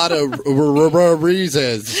a lot of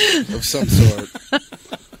reasons of some sort.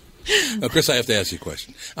 Now, Chris, I have to ask you a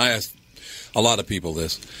question. I asked a lot of people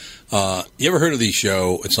this. You ever heard of the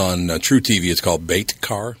show? It's on True TV. It's called Bait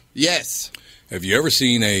Car. Yes. Have you ever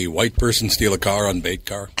seen a white person steal a car on Bait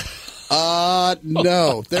Car?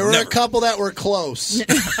 No. There were a couple that were close.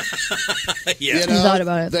 Yeah. You know, I thought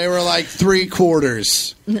about it. They were like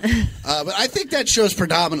 3/4. But I think that show's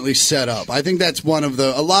predominantly set up. I think that's one of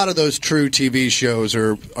a lot of those True TV shows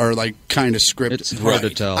are like kind of scripted. It's hard to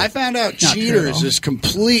tell. I found out Not Cheaters true. is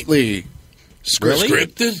completely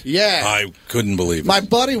Scripted? Yeah. I couldn't believe it. My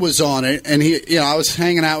buddy was on it, and I was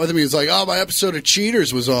hanging out with him. He was like, "Oh, my episode of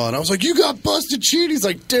Cheaters was on." I was like, "You got busted cheating?" He's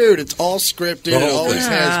like, "Dude, it's all scripted. The It whole always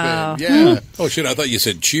thing. has been." Yeah. Oh, shit. I thought you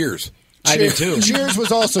said Cheers. I did too. Cheers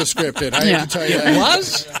was also scripted. I have to tell you It that.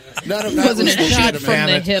 was? None of that Wasn't was it shot legitimate. from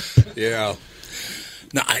the hip? Yeah.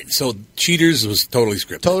 No, so Cheaters was totally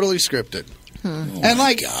scripted. Totally scripted. And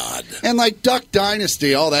like Duck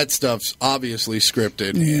Dynasty, all that stuff's obviously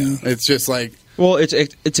scripted. Yeah. It's just like Well, it's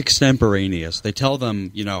extemporaneous. They tell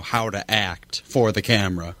them, how to act for the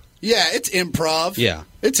camera. yeah, it's improv. Yeah.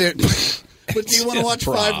 It's it. But do you want to watch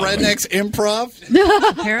five rednecks improv?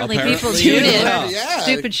 Apparently people Apparently, tune in. yeah.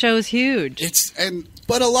 Stupid show's huge.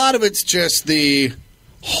 But a lot of it's just the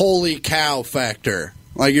holy cow factor.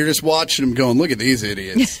 Like you're just watching them going, look at these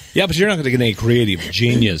idiots. Yeah, but you're not going to get any creative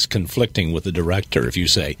genius conflicting with the director if you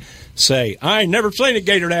say, I ain't never seen a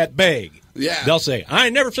gator that big. Yeah. They'll say, I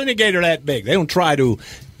ain't never seen a gator that big. They don't try to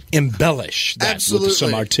embellish that Absolutely. with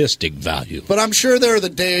some artistic value. But I'm sure there are the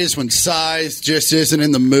days when Size just isn't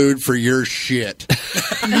in the mood for your shit.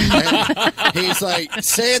 And he's like,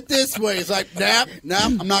 say it this way. He's like, nope,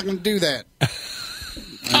 I'm not going to do that.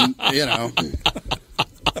 And,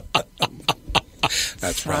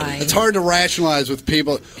 That's right. It's hard to rationalize with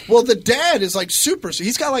people. Well, the dad is like super.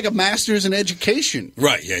 He's got like a master's in education.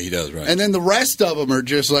 Right, yeah, he does, right. And then the rest of them are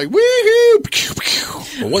just like,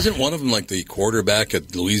 woohoo. Well, wasn't one of them like the quarterback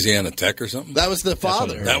at Louisiana Tech or something? That was the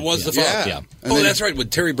father. That was the father? Yeah. Oh, that's right,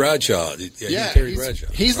 with Terry Bradshaw. Yeah, Terry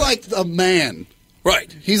Bradshaw. He's like a man.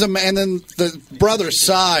 Right. He's a man. And then the brother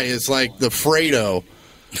Cy is like the Fredo.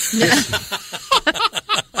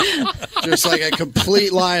 Just like a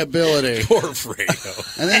complete liability. Poor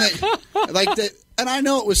Fredo. And then and I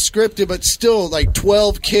know it was scripted, but still, like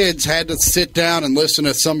 12 kids had to sit down and listen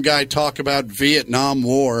to some guy talk about Vietnam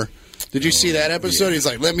War. Did you see that episode? Yeah. He's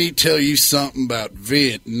like, let me tell you something about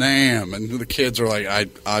Vietnam. And the kids are like,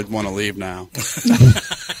 I'd want to leave now.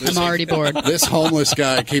 I'm already bored. This homeless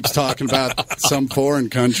guy keeps talking about some foreign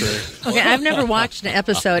country. Okay, I've never watched an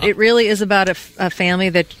episode. It really is about a family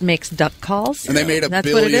that makes duck calls. And they made $1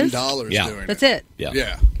 billion doing it. That's it.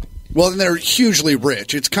 Yeah. Well, then they're hugely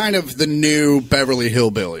rich. It's kind of the new Beverly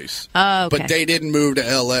Hillbillies. Oh, okay. But they didn't move to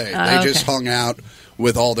L.A. They just hung out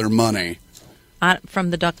with all their money. From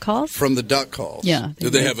the duck calls? From the duck calls. Yeah.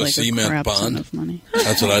 Did they have a cement pond?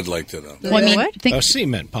 That's what I'd like to know. Well, I mean, a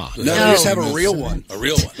cement pond. No, they just have a real one. A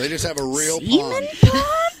real one. They just have a real Semen pond.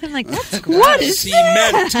 I'm like, what is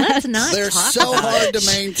cement? That's not. They're so hard to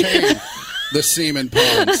maintain. The semen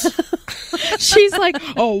ponds. She's like,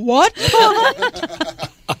 oh, what pond?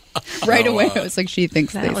 Right away, I was like, she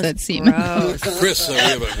thinks they said semen. Chris, we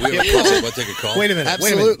have a call. Want to take a call? Wait a minute.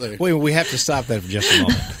 Absolutely. Wait, we have to stop that for just a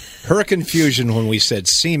moment. her confusion when we said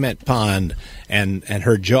cement pond and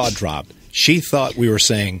her jaw dropped. She thought we were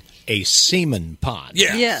saying a semen pond.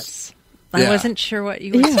 Yes. I wasn't sure what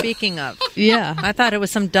you were speaking of. Yeah. I thought it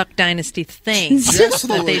was some Duck Dynasty thing Just the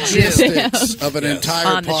that they logistics do of an entire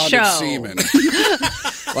on the pond show. of semen.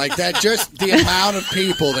 Like that, just the amount of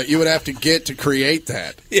people that you would have to get to create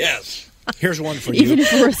that. Yes. Here's one for you. Even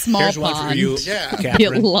if we're a small Here's pond, one for you, it'd be a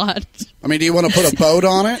Catherine. lot. I mean, do you want to put a boat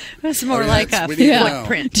on it? It's more I mean, like that's- a we need to know.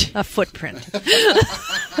 footprint. A footprint.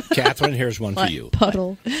 Catherine, here's one for you.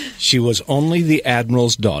 Puddle. She was only the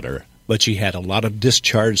admiral's daughter, but she had a lot of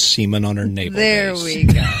discharged semen on her navel. There base. we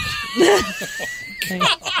go.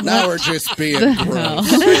 Now we're just being gross.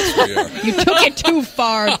 You took it too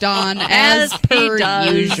far, Don, as he per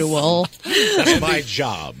does. usual. That's my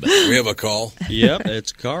job. We have a call. Yep,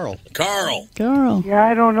 it's Carl. Carl. Girl. Yeah,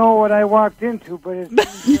 I don't know what I walked into, but it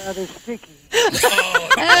seems rather sticky. Oh,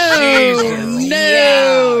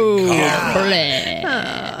 no.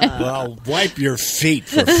 Well, wipe your feet,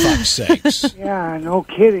 for fuck's sakes. Yeah, no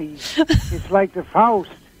kidding. It's like the Faust.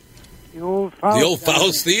 The old Faust. The old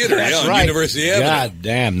Faust Theater, That's on right. University Avenue. God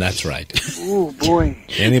damn, that's right. Oh, boy.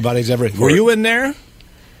 Anybody's ever... Were you in there?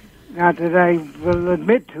 Not that I will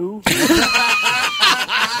admit to.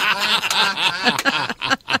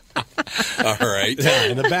 All right. Yeah,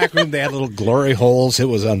 in the back room, they had little glory holes. It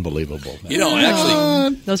was unbelievable. You know,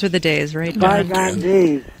 actually... Those were the days, right? Don? Bygone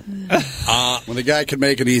days. When the guy could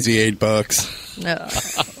make an easy $8. No.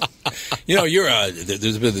 You know,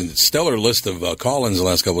 there's been a stellar list of call-ins the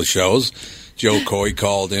last couple of shows. Joe Coy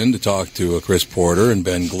called in to talk to Chris Porter and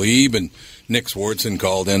Ben Glebe, and Nick Swartzen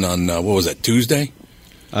called in on, what was that, Tuesday?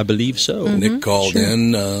 I believe so. Nick called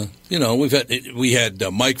in. You know, we had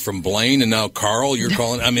Mike from Blaine, and now Carl, you're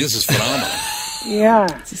calling. I mean, this is phenomenal. Yeah.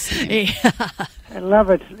 I love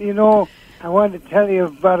it. You know, I wanted to tell you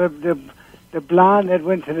about the blonde that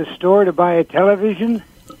went to the store to buy a television.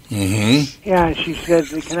 Mm-hmm. Yeah, she said,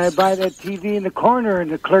 "Can I buy that TV in the corner?" And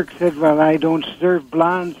the clerk said, "Well, I don't serve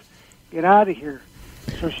blondes. Get out of here."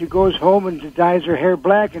 So she goes home and dyes her hair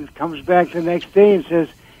black and comes back the next day and says,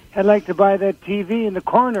 "I'd like to buy that TV in the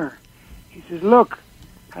corner." He says, "Look,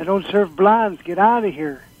 I don't serve blondes. Get out of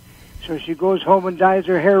here." So she goes home and dyes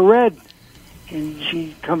her hair red. And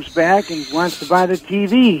she comes back and wants to buy the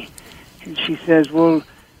TV. And she says, well,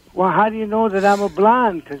 how do you know that I'm a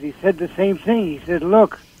blonde? Because he said the same thing. He said,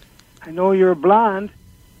 "Look, I know you're a blonde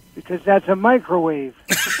because that's a microwave."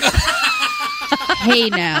 Hey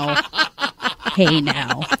now. Hey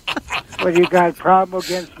now. Well, you got a problem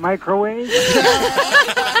against microwaves?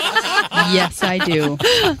 Yes, I do.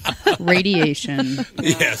 Radiation.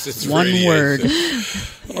 Yes, it's one radiation. word.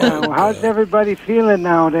 Yeah, well, how's everybody feeling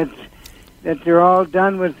now that they're all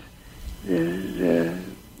done with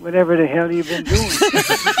whatever the hell you've been doing?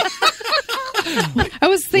 I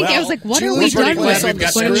was thinking, I was like, what are we done with? We've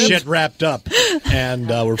got What some are we- shit wrapped up, and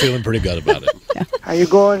we're feeling pretty good about it. Are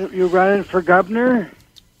you running for governor?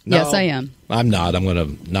 No, Yes, I am. I'm not. I'm going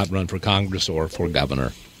to not run for Congress or for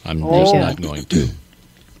governor. I'm Oh. just not going to.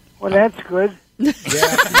 Well, that's good.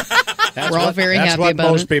 We're all very That's happy what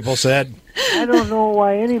about most it. people said. I don't know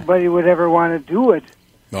why anybody would ever want to do it.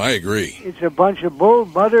 No, I agree. It's a bunch of bull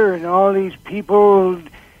mother and all these people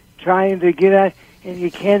trying to get at, and you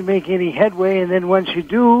can't make any headway. And then once you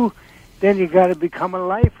do, then you got to become a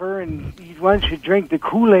lifer. And once you drink the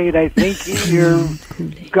Kool-Aid, I think you're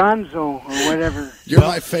gonzo or whatever. You're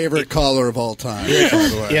my favorite caller of all time, by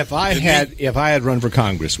the way. If I had run for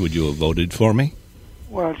Congress, would you have voted for me?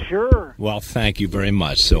 Well, sure. Well, thank you very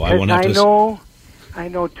much. So I Because won't have to. I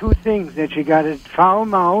know two things: that you got a foul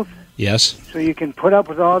mouth, Yes. so you can put up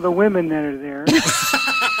with all the women that are there.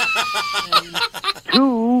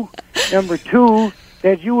 Number two,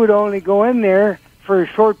 that you would only go in there for a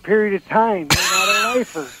short period of time. You're not a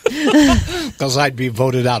lifer. Because I'd be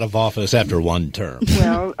voted out of office after one term.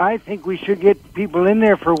 Well, I think we should get people in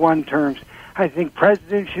there for one terms. I think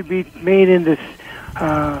presidents should be made into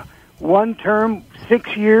one term,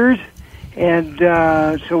 6 years, and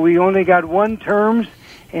so we only got one terms,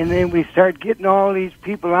 and then we start getting all these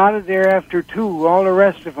people out of there after two, all the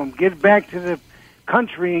rest of them. Get back to the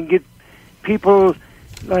country and get people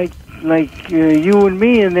like you and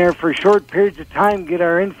me in there for short periods of time, get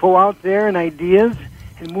our info out there and ideas,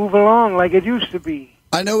 and move along like it used to be.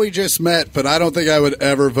 I know we just met, but I don't think I would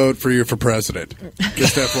ever vote for you for president.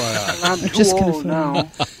 Just FYI. I'm too old now,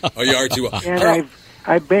 Oh, you are too. and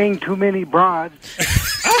I banged too many broads.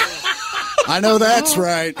 I know that's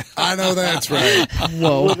right. I know that's right.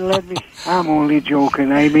 Whoa. Wouldn't let me. I'm only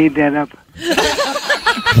joking. I made that up.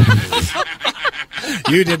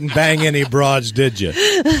 You didn't bang any broads, did you?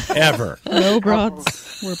 Ever? No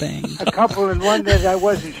broads were banged. A couple and one that I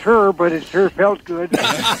wasn't sure, but it sure felt good.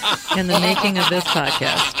 In the making of this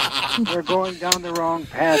podcast. We're going down the wrong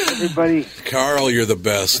path. Everybody. Carl, you're the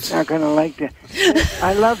best. Not going to like that.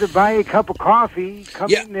 I love to buy a cup of coffee.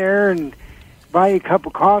 Come in there and buy a cup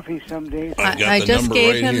of coffee someday. I just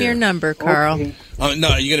gave him your number, Carl. Okay.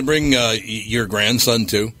 No, are you going to bring your grandson,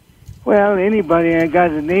 too? Well, anybody. I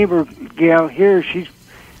got a neighbor gal here. She's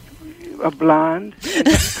a blonde. She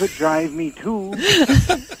could drive me, too.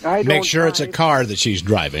 Make sure it's a car that she's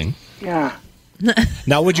driving. Yeah.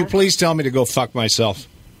 Now, would you please tell me to go fuck myself?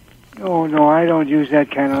 Oh, no, I don't use that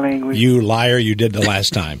kind of language. You liar, you did the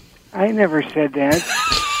last time. I never said that.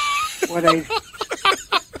 What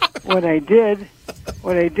I did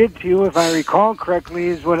to you, if I recall correctly,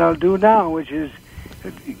 is what I'll do now, which is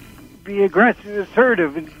be aggressive,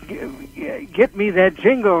 assertive, and get me that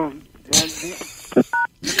jingle.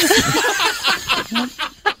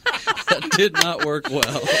 That did not work well.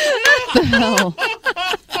 What the hell?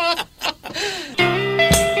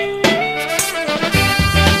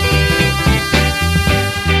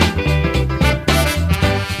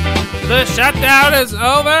 The shutdown is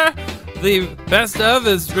over. The best of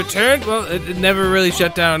is returned. Well, it never really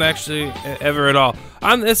shut down, actually, ever at all.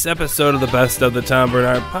 On this episode of the Best of the Tom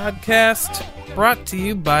Bernard Podcast, brought to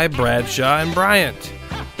you by Bradshaw and Bryant.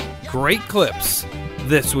 Great clips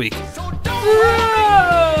this week from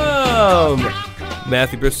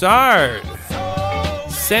Matthew Broussard,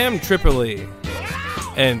 Sam Tripoli,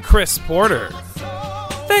 and Chris Porter.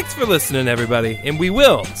 Thanks for listening, everybody, and we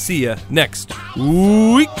will see you next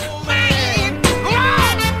week.